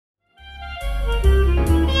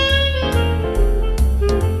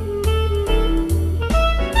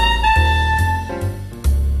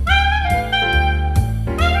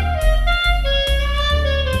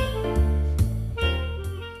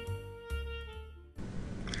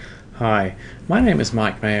Hi, my name is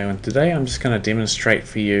Mike Mayo, and today I'm just going to demonstrate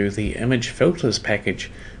for you the image filters package,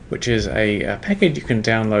 which is a package you can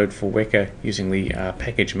download for Weka using the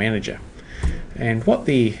package manager. And what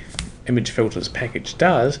the image filters package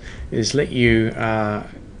does is let you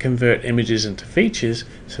convert images into features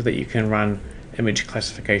so that you can run image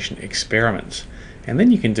classification experiments. And then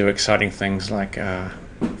you can do exciting things like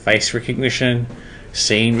face recognition,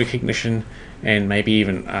 scene recognition, and maybe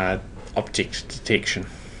even object detection.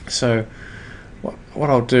 So what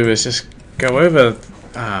I'll do is just go over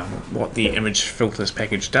what the image filters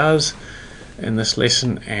package does in this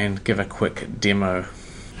lesson and give a quick demo.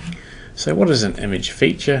 So what is an image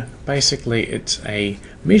feature? Basically it's a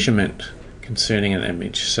measurement concerning an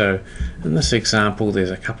image. So in this example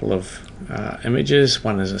there's a couple of images.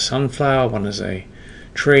 One is a sunflower, one is a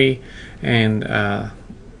tree, and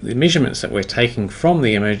the measurements that we're taking from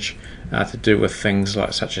the image are to do with things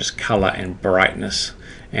like such as color and brightness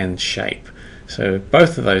and shape. So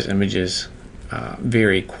both of those images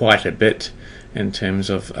vary quite a bit in terms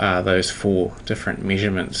of those four different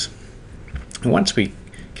measurements. And once we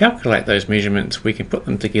calculate those measurements, we can put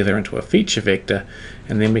them together into a feature vector,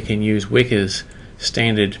 and then we can use Weka's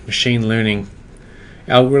standard machine learning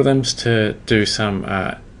algorithms to do some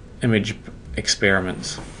image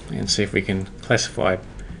experiments and see if we can classify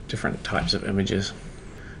different types of images.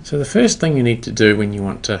 So the first thing you need to do when you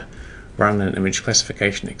want to run an image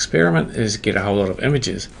classification experiment is get a whole lot of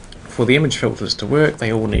images. For the image filters to work,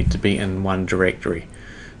 they all need to be in one directory.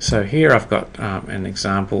 So here I've got an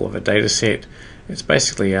example of a data set. It's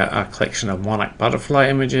basically a collection of monarch butterfly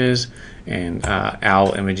images and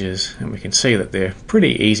owl images, and we can see that they're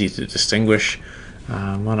pretty easy to distinguish.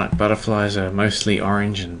 Monarch butterflies are mostly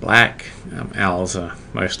orange and black, owls are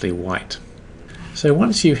mostly white. So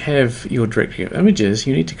once you have your directory of images,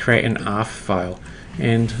 you need to create an ARF file,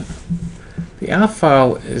 and the ARF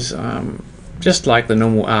file is just like the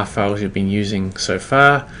normal ARF files you've been using so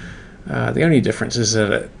far. The only difference is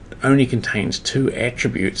that it only contains two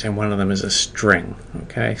attributes, and one of them is a string.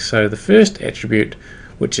 Okay, so the first attribute,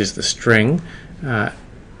 which is the string,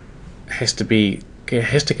 has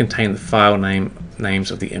to contain the file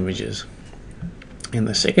names of the images, and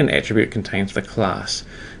the second attribute contains the class.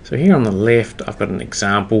 So here on the left I've got an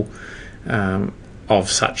example of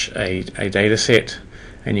such a data set,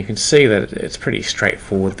 and you can see that it's pretty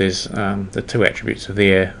straightforward. There's the two attributes are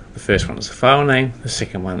there. The first one is the file name, the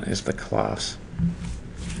second one is the class.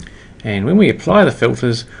 And when we apply the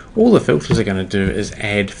filters, all the filters are going to do is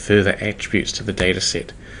add further attributes to the data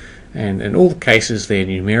set, and in all the cases they're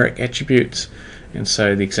numeric attributes. And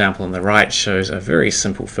so the example on the right shows a very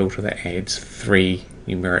simple filter that adds 3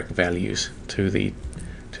 numeric values to the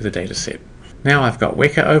data set. Now I've got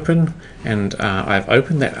Weka open, and I've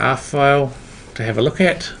opened that ARF file to have a look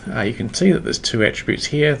at. You can see that there's two attributes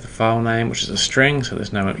here, the file name, which is a string, so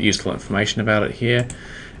there's no useful information about it here,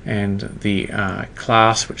 and the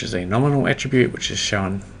class, which is a nominal attribute, which is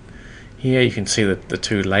shown here. You can see that the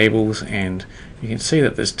two labels, and you can see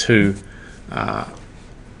that there's two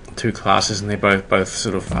classes, and they're both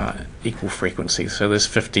sort of equal frequency. So there's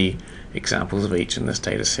 50 examples of each in this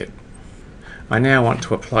data set. I now want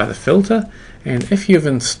to apply the filter, and if you've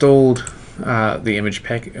installed the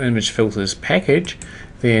image filters package,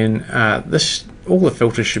 then all the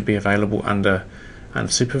filters should be available under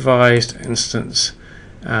unsupervised instance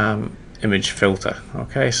image filter.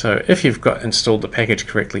 Okay, so if you've got installed the package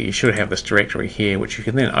correctly, you should have this directory here, which you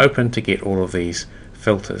can then open to get all of these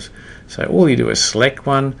filters. So all you do is select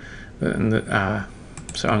one, and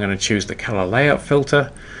so I'm going to choose the color layout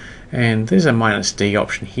filter, and there's a -D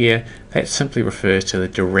option here. That simply refers to the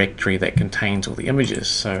directory that contains all the images.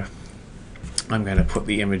 So I'm going to put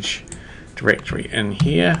the image directory in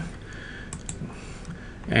here,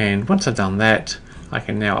 and once I've done that, I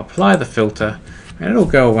can now apply the filter, and it'll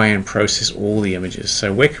go away and process all the images.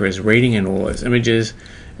 So Weka is reading in all those images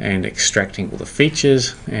and extracting all the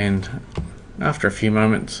features, and after a few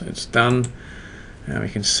moments it's done. We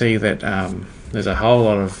can see that there's a whole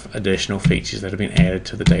lot of additional features that have been added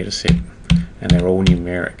to the data set, and they're all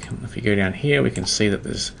numeric. If you go down here, we can see that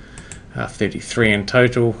there's 33 in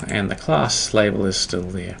total, and the class label is still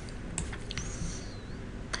there.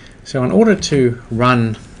 So in order to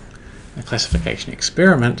run a classification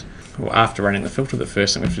experiment, or after running the filter, the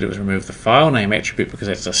first thing we have to do is remove the file name attribute, because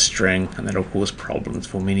that's a string and that'll cause problems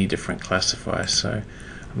for many different classifiers. So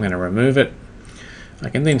I'm going to remove it. I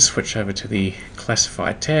can then switch over to the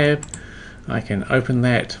classify tab. I can open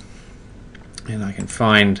that, and I can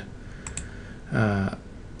find a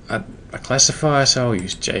classifier. So I'll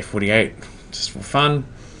use J48 just for fun,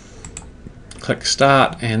 Click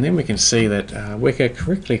Start, and then we can see that Weka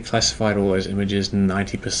correctly classified all those images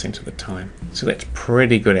 90% of the time. So that's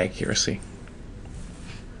pretty good accuracy.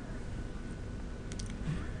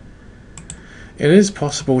 It is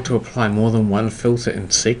possible to apply more than one filter in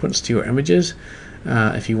sequence to your images.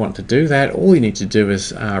 If you want to do that, all you need to do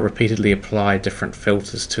is repeatedly apply different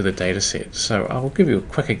filters to the dataset. So I'll give you a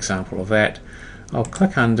quick example of that. I'll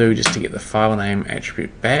click Undo just to get the file name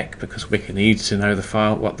attribute back, because Weka needs to know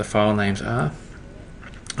what the file names are.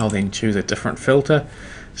 I'll then choose a different filter.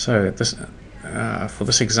 So this, for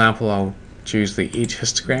this example, I'll choose the edge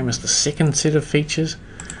histogram as the second set of features.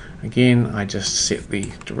 Again, I just set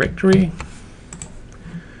the directory.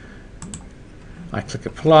 I click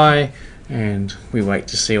Apply, and we wait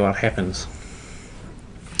to see what happens.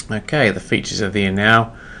 Okay, the features are there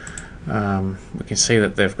now. We can see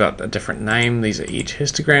that they've got a different name. These are edge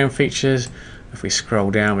histogram features. If we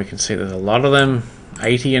scroll down, we can see there's a lot of them,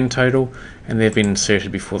 80 in total, and they've been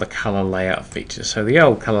inserted before the color layout features. So the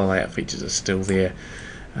old color layout features are still there.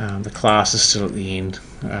 The class is still at the end,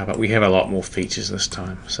 but we have a lot more features this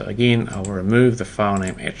time. So again, I'll remove the file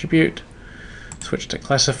name attribute, switch to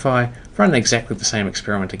classify, run exactly the same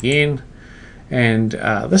experiment again, and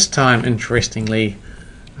this time, interestingly,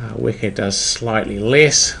 Weka does slightly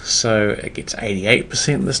less, so it gets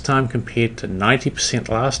 88% this time compared to 90%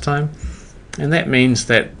 last time, and that means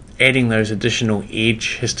that adding those additional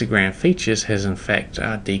edge histogram features has in fact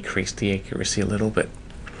decreased the accuracy a little bit.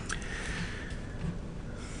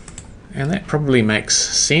 And that probably makes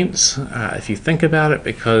sense if you think about it,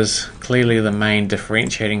 because clearly the main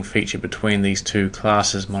differentiating feature between these two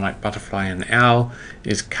classes, monarch, butterfly and owl,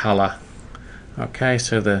 is color. Okay,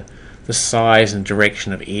 so the size and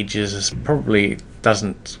direction of edges probably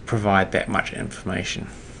doesn't provide that much information.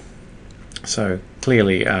 So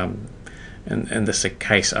clearly in this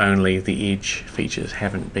case only, the edge features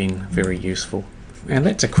haven't been very useful. And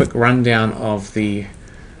that's a quick rundown of the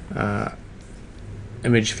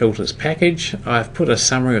image filters package. I've put a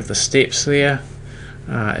summary of the steps there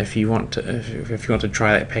if you want to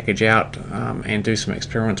try that package out and do some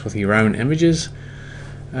experiments with your own images.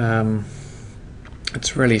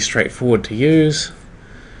 It's really straightforward to use,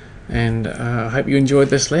 and I hope you enjoyed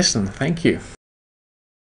this lesson. Thank you.